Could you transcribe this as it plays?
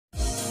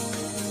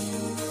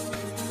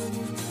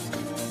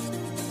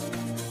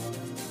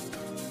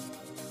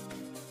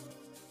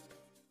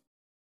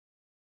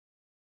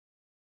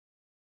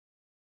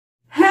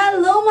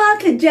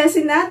back,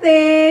 Jezy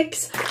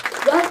Natics!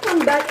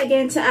 Welcome back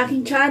again sa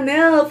aking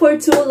channel. For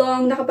too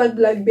long,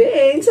 nakapag-vlog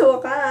din sa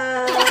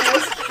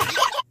wakas.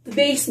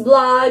 Today's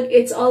vlog,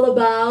 it's all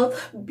about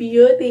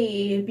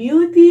beauty.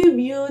 Beauty,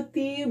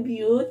 beauty,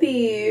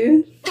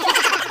 beauty.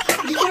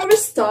 Before we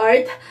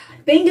start,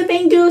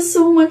 thank you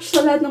so much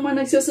sa lahat naman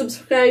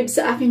nagsusubscribe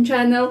sa aking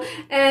channel.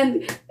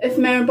 And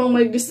if meron pang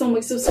gustong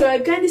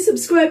mag-subscribe, kindly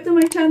subscribe to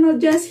my channel.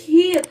 Just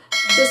hit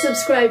the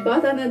subscribe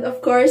button and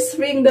of course,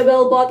 ring the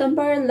bell button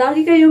para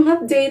lagi kayong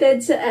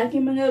updated sa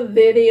aking mga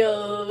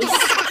videos.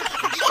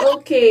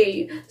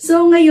 Okay,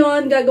 so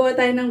ngayon gagawa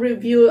tayo ng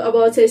review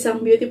about sa isang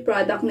beauty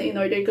product na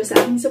in-order ko sa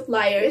aking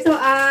supplier. So,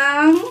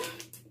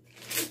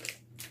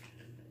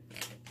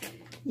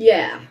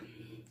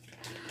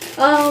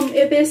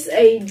 it is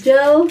a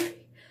gel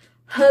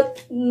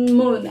hot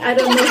moon. I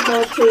don't know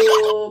how to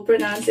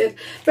pronounce it.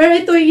 Pero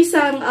ito ay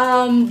isang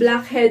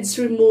blackheads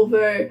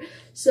remover.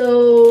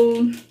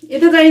 So,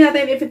 ito try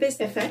natin if it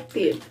is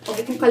effective.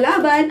 Okay, kung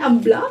kalaban,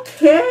 ang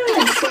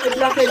blackheads. So,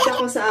 blackheads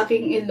ako sa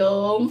aking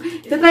ilong.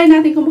 Ito try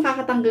natin kung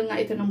makakatanggal nga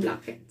ito ng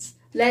blackheads.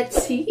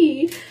 Let's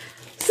see.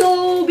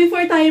 So,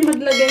 before tayo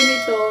maglagay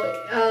nito,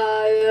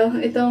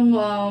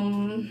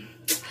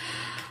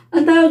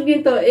 ang tawag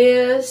nito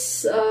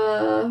is,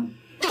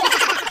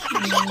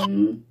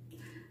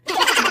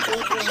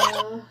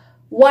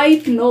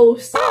 white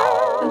nose.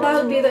 Ang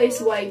tawag dito is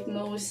white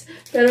nose.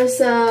 Pero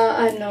sa,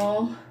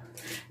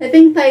 I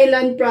think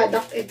Thailand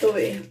product ito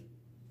eh.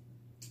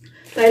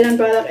 Thailand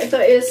product. Ito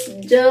is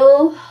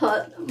Gel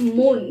Hot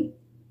Moon.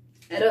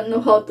 I don't know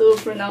how to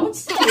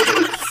pronounce.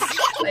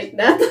 Like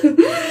that.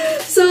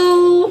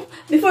 So,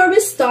 before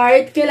we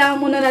start, kailangan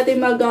muna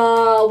natin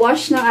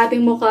mag-wash ng ating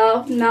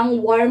mukha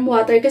ng warm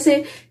water.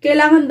 Kasi,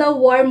 kailangan daw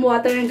warm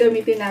water ang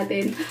gamitin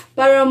natin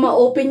para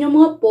ma-open yung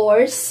mga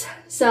pores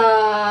sa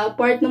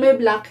part na may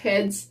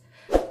blackheads.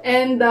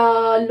 And,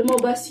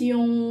 lumabas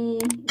yung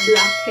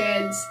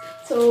blackheads.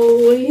 So,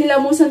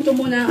 hilamusan ko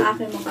muna ang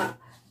aking mukha.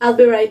 I'll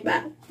be right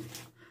back.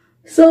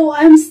 So,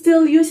 I'm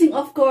still using,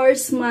 of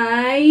course,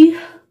 my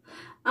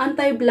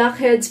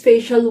anti-blackheads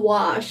facial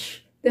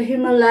wash. The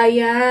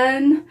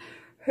Himalayan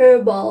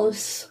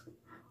Herbals.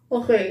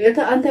 Okay, ito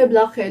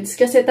anti-blackheads.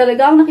 Kasi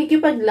talagang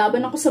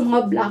nakikipaglaban ako sa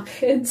mga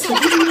blackheads.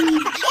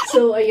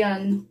 So,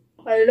 ayan.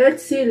 Okay,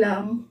 let's see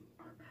lang.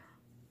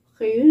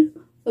 Okay.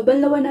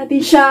 Babanlawan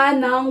natin siya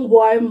ng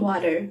warm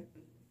water.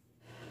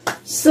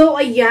 So,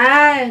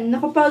 ayan.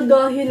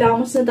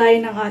 Nakapag-hilamos na tayo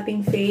ng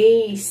ating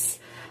face.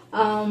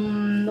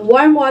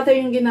 Warm water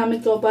yung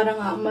ginamit ko para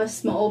nga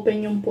mas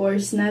ma-open yung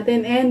pores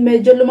natin and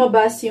medyo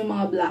lumabas yung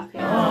mga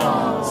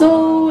blackheads. So,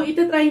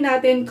 ito try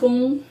natin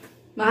kung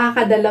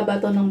makakadala ba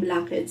to ng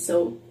blackheads.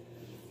 So,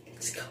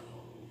 let's go.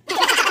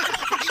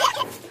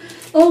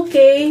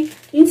 Okay.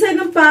 Inside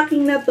ng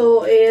packing na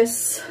to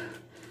is,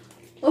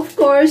 of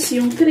course,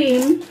 yung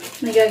cream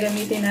na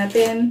gagamitin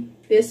natin.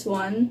 This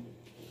one.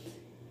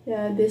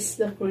 Yeah, this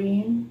is the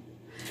cream.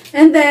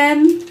 And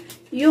then,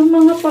 yung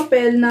mga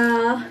papel na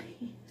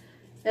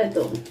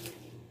Ito.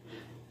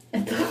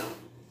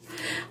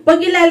 Pag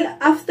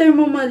after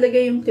mo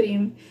malagay yung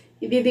cream,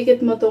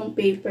 ididikit mo tong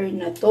paper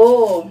na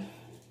to.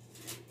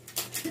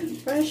 Yan,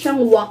 parang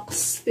siyang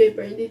wax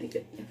paper.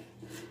 Ididikit.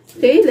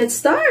 Okay, let's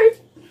start.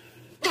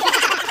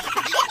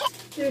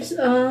 There's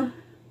a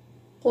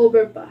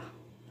cover pa.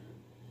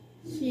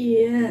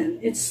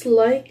 Yan. It's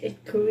like a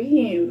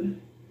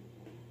cream.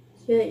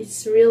 Yeah,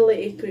 it's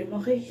really a cream.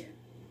 Okay.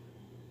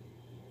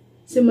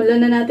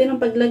 Simulan na natin ang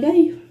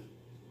paglagay.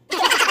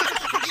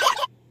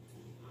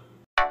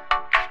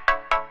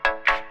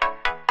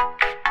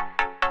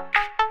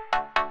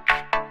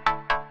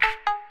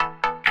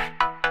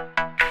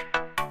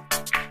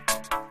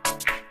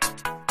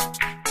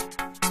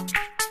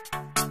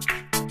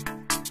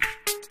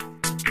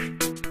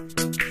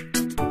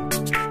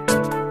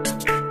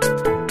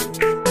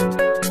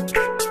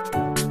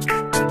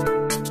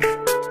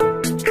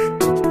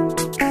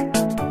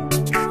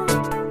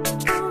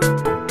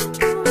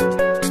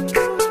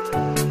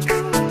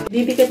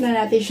 Didikit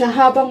na natin siya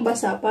habang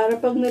basa para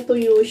pag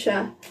natuyo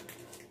siya.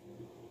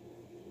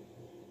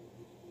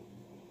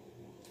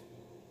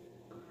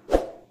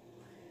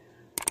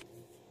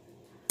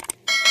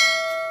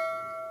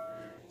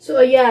 So,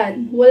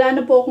 ayan. Wala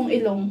na po akong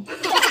ilong.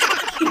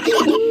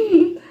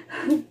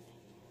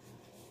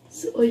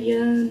 So,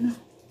 ayan.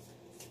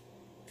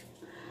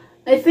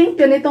 I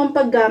think ganito ang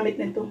paggamit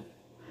nito.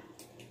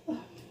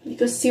 Hindi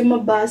kasi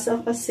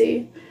mabasa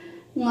kasi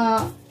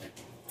nga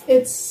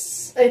it's,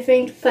 I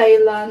think,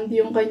 Thailand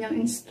yung kanyang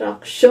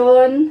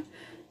instruction.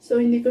 So,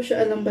 hindi ko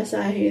siya alam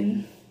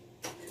basahin.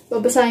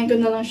 Babasahin ko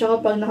na lang siya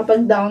kapag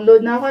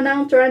nakapag-download na ako ng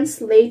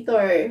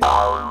translator.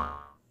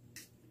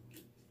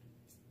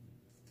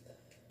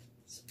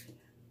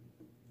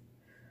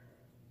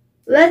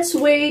 Let's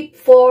wait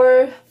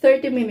for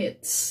 30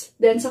 minutes.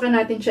 Then, saka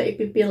natin siya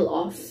ipipeel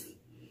off.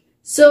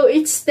 So,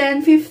 it's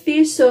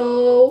 10:50.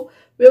 So,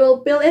 we will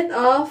peel it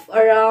off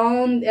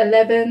around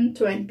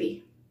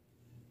 11:20.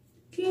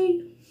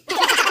 Okay.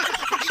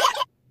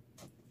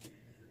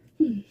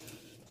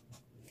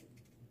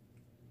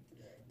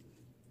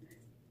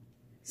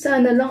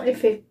 Sana lang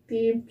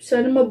effective.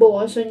 Sana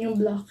mabawasan yung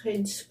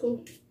blackheads ko.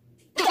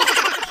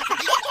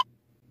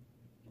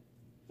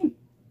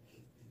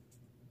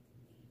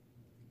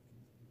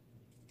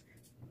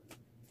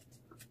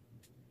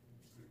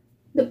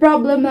 The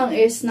problem lang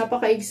is,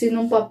 napakaigsi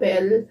ng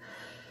papel.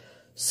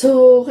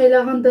 So,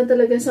 kailangan na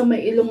talaga sa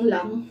may ilong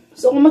lang.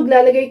 So, kung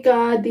maglalagay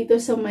ka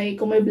dito sa may,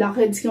 kung may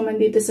blackheads ka man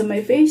dito sa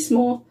may face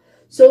mo,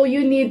 so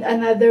you need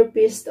another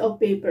piece of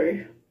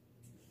paper.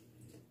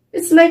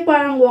 It's like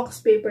parang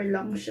wax paper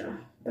lang siya.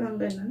 Parang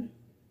ganun.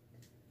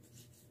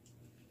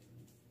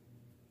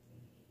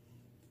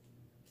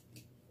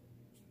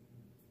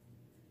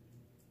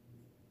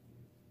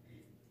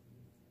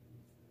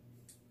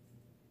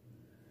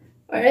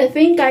 Or I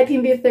think kahit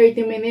hindi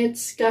 30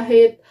 minutes,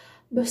 kahit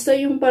basta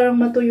yung parang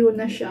matuyo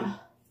na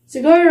siya.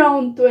 Siguro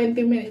around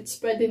 20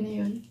 minutes, pwede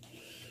na yun.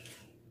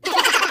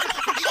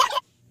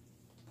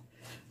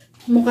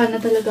 Mukha na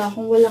talaga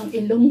akong walang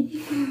ilong.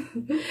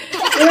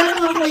 Wala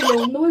na ako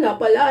ilong, wala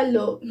pa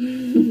lalo.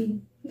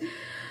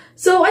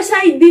 So,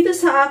 aside dito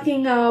sa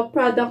aking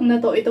product na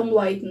to, itong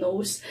white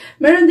nose,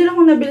 meron din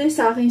akong nabili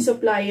sa aking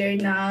supplier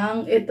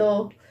ng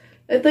ito.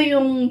 Ito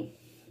yung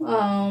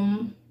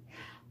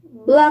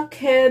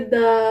Blackhead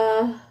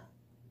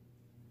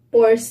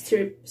pore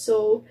strip.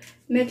 So,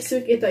 next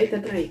week ito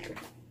itatry ko.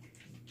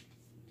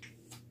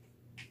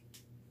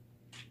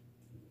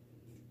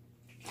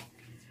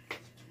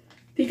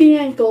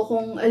 Titingnan ko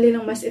kung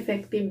alin ang mas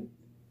effective.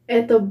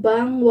 Ito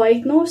bang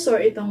white nose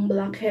or itong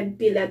blackhead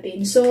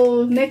pilatin.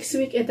 So, next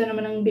week ito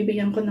naman ang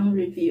bibigyan ko ng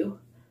review.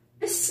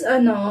 This,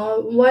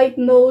 white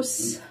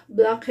nose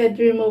blackhead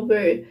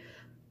remover.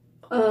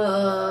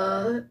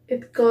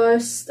 It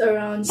cost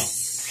around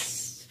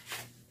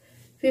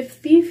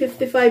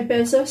 55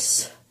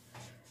 pesos.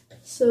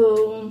 So,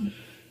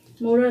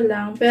 mura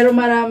lang. Pero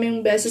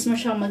maraming beses mo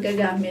siyang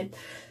magagamit.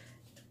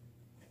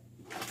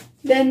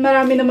 Then,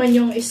 marami naman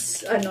yung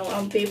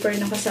ang paper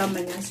na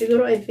kasama niya.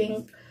 Siguro, I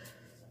think,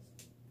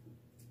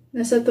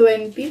 nasa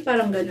 20,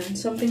 parang ganun.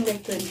 Something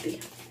like 20.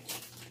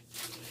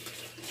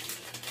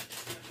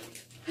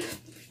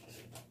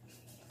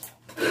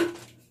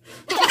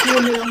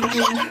 Yun lang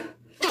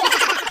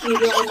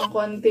hindi ako ng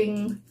konting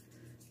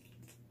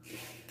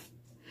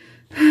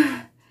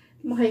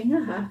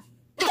makahinga ha.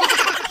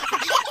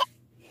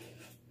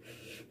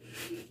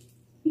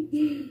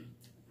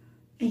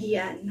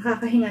 Ayan,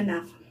 nakakahinga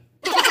na ako.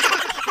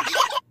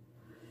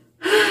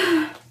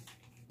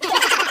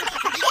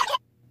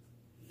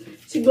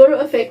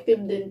 Siguro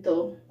effective din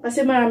to.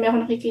 Kasi marami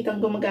ako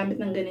nakikitang gumagamit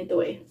ng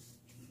ganito eh.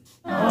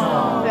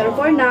 Pero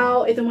for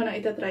now, ito muna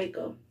itatry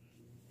ko.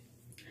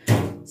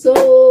 So,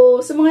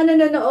 sa mga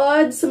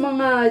nanonood, sa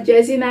mga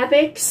Jezy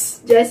Natics,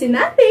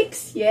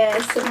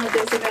 yes, sa mga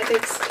Jezy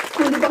Natics,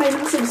 kung hindi pa kayo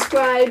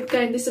nakasubscribe,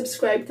 kindly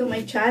subscribe to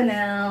my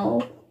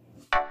channel.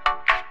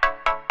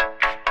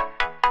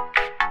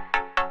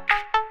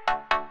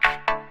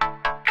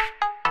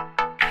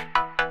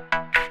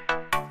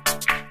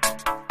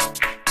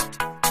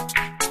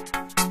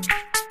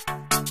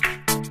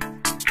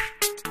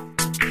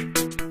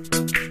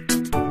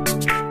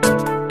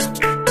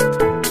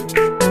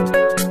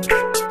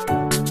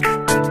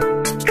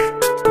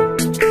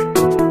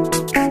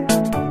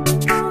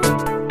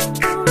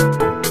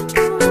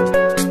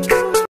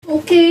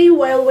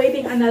 While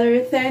waiting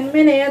another 10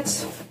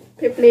 minutes,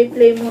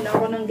 play muna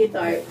ako ng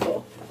guitar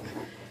ko.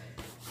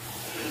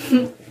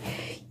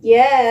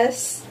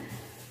 Yes!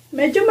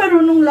 Medyo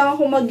marunong lang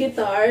ako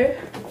mag-guitar.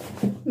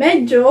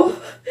 Medyo.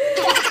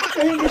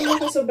 Pero hindi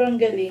ako sobrang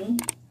galing.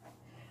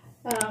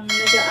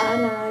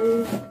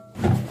 Nag-aaral.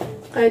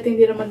 Kahit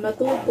hindi naman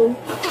matuto.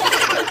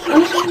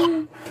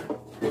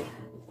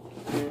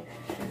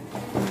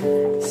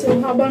 So,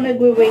 habang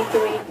nagwe-wait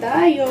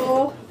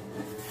tayo,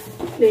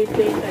 play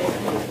tayo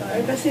ng guitar.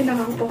 Kasi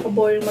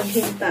nakakapaka-boring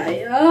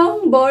maghintay.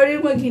 Ang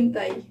boring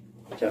maghintay.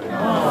 Sure.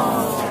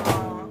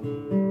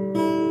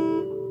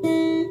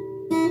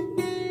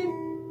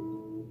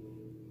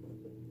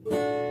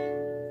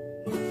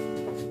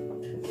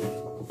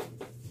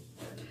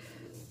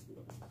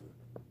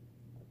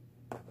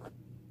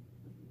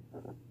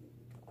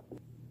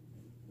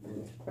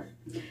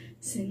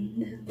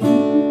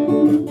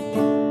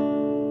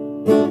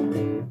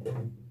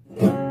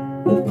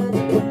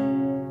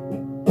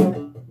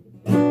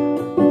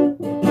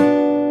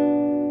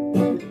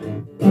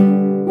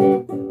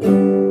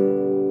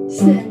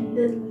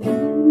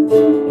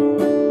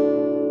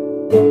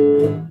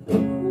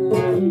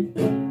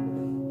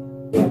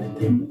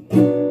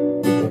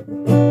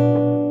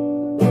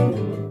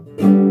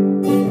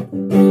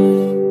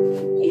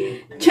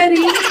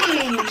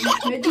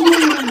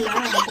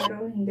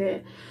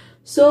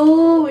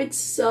 So,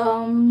 it's,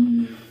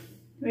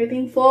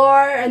 waiting for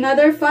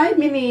another 5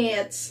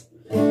 minutes.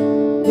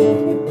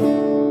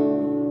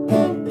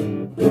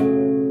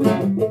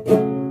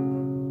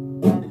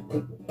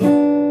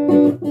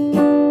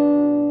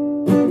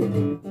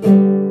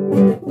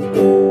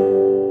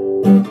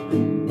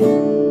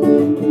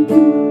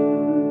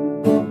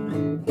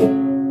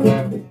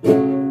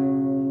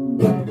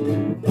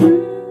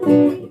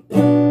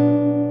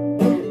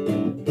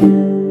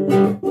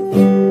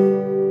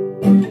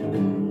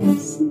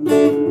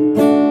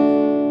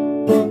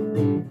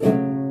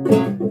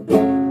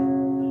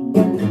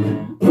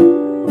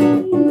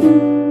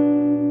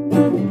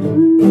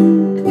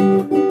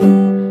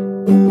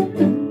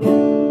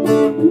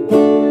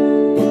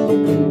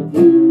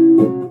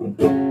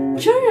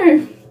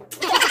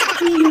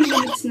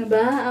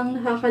 ba ang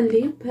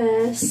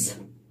nakakalipas?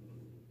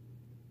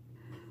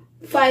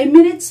 5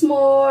 minutes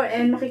more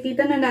and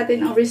makikita na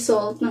natin ang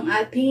result ng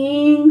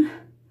ating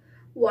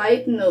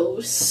white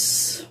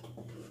nose.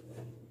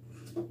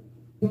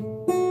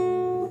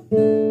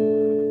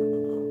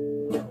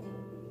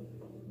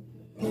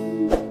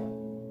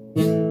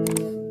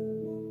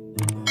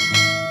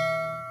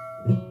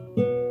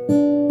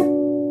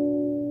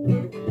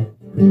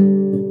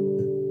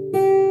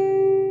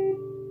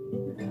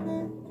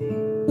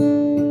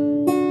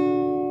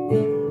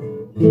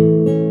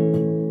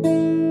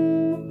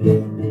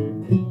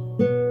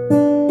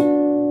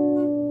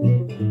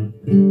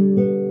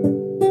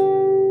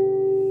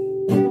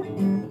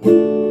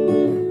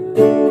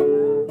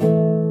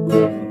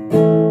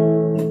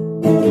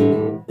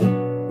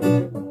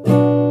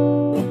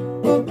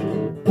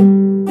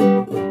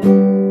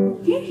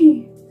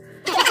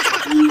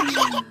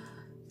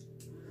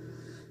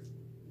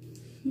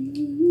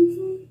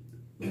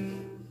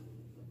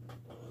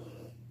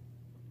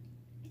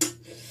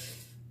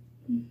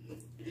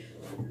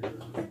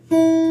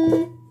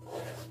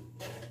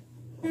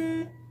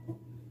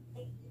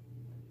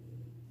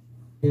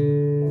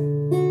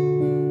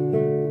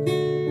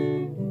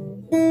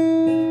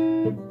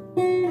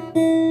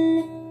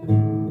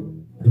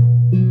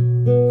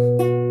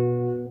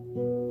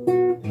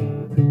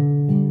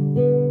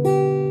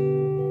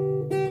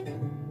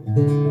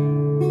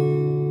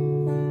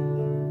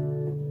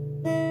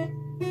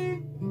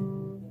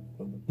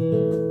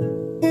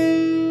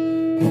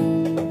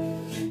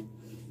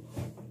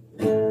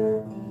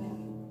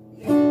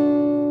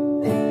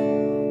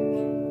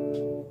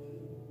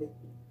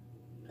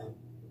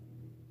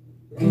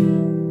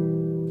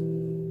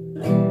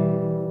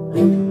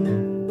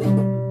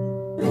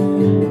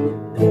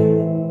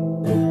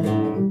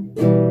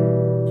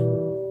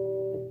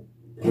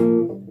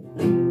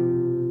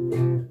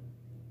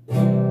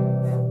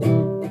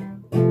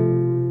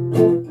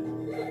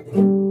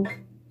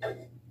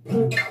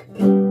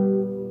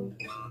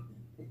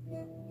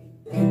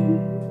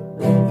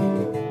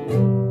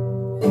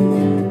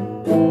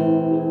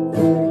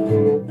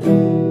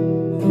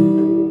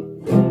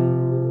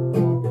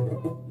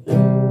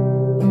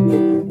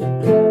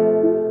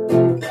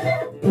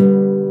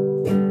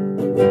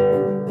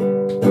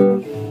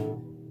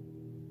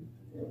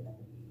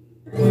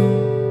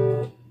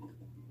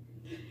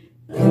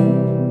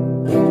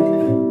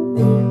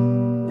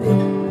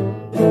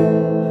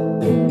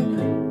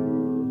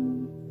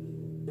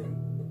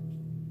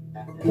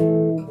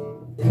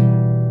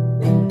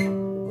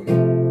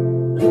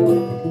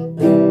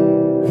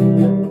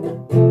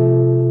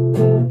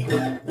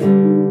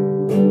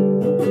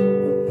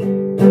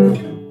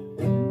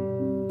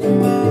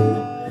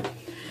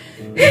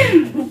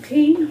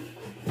 Okay.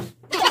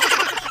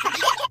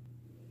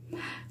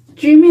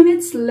 3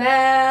 minutes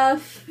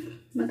left.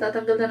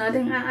 Matatanggal na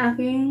natin ang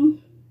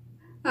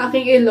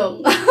aking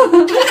ilong.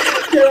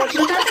 So,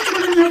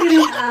 matatanggal na natin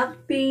ang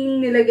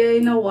ating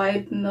nilagay na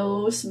white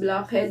nose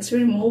blackheads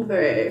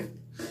remover.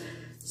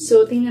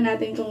 So, tingnan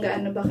natin kung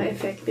gaano ba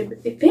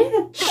ka-effective ito.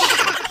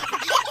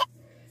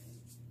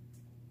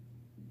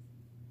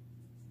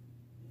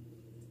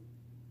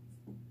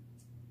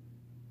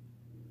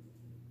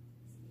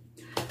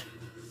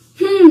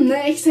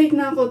 Na-excite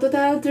na ako.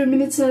 Total 3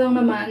 minutes na lang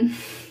naman.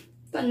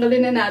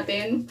 Tanggalin na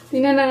natin.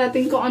 Tingnan na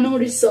natin kung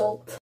anong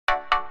result.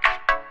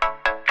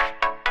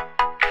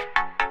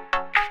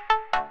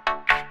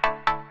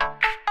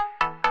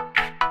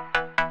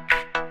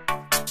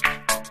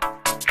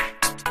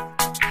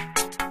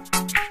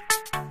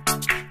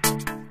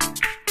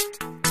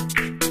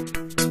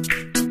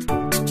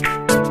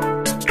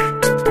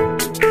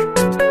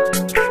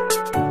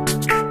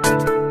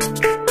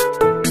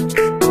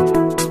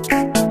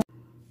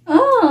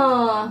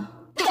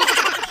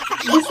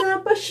 Basa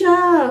pa siya.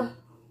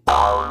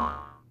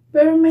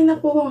 Pero may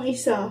nakuha ang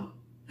isa.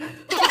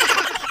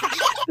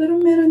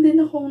 Pero meron din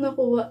akong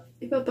nakuha.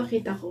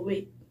 Ipapakita ko.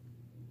 Wait.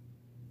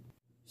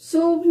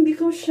 So, hindi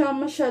ko siya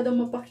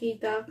masyadong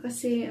mapakita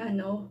kasi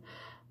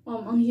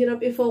ang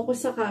hirap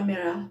i-focus sa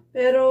camera.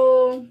 Pero,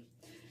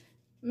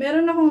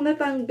 meron akong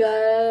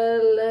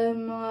natanggal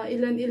mga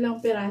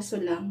ilan-ilang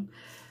piraso lang.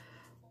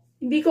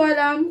 Hindi ko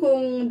alam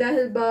kung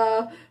dahil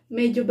ba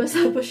medyo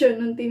basa pa siya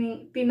nung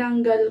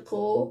tinanggal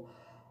ko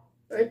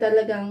or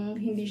talagang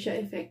hindi siya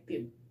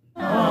effective.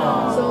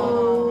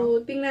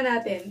 So, tingnan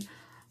natin.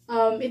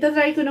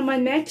 Itatry ko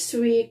naman next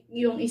week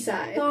yung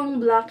isa. Itong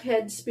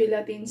Blackhead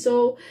Spilatin.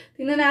 So,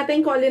 tingnan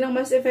natin kung alin ang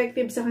mas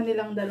effective sa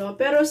kanilang dalawa.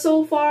 Pero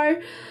so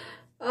far,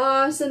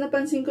 sa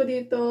napansin ko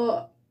dito,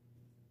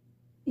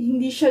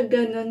 hindi siya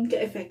ganun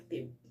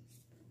ka-effective.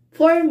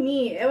 For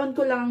me, ewan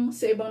ko lang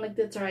sa ibang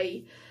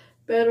nagtatry.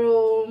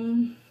 Pero,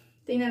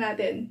 tingnan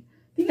natin.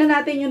 Tingnan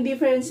natin yung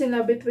difference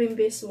nila between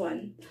this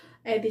one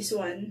and this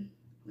one.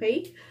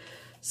 Okay?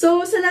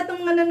 So, sa lahat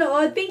ng mga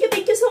nanonood, thank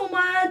you so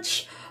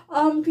much!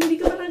 Kung hindi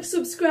ka pa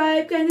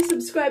nag-subscribe, kindly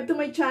subscribe to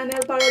my channel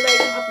para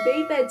like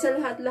updated sa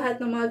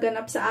lahat-lahat ng mga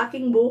ganap sa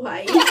aking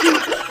buhay.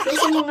 So,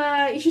 sa mga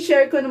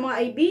isi-share ko ng mga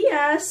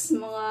ideas,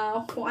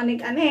 mga kung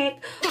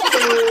anik-anik. So,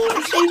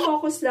 stay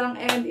focused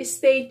lang and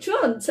stay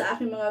tuned sa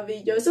aking mga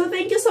video. So,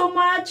 thank you so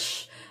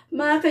much,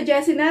 mga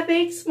ka-Jezy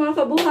Natics, mga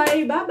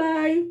kabuhay.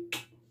 Bye-bye!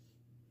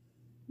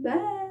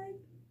 Bye!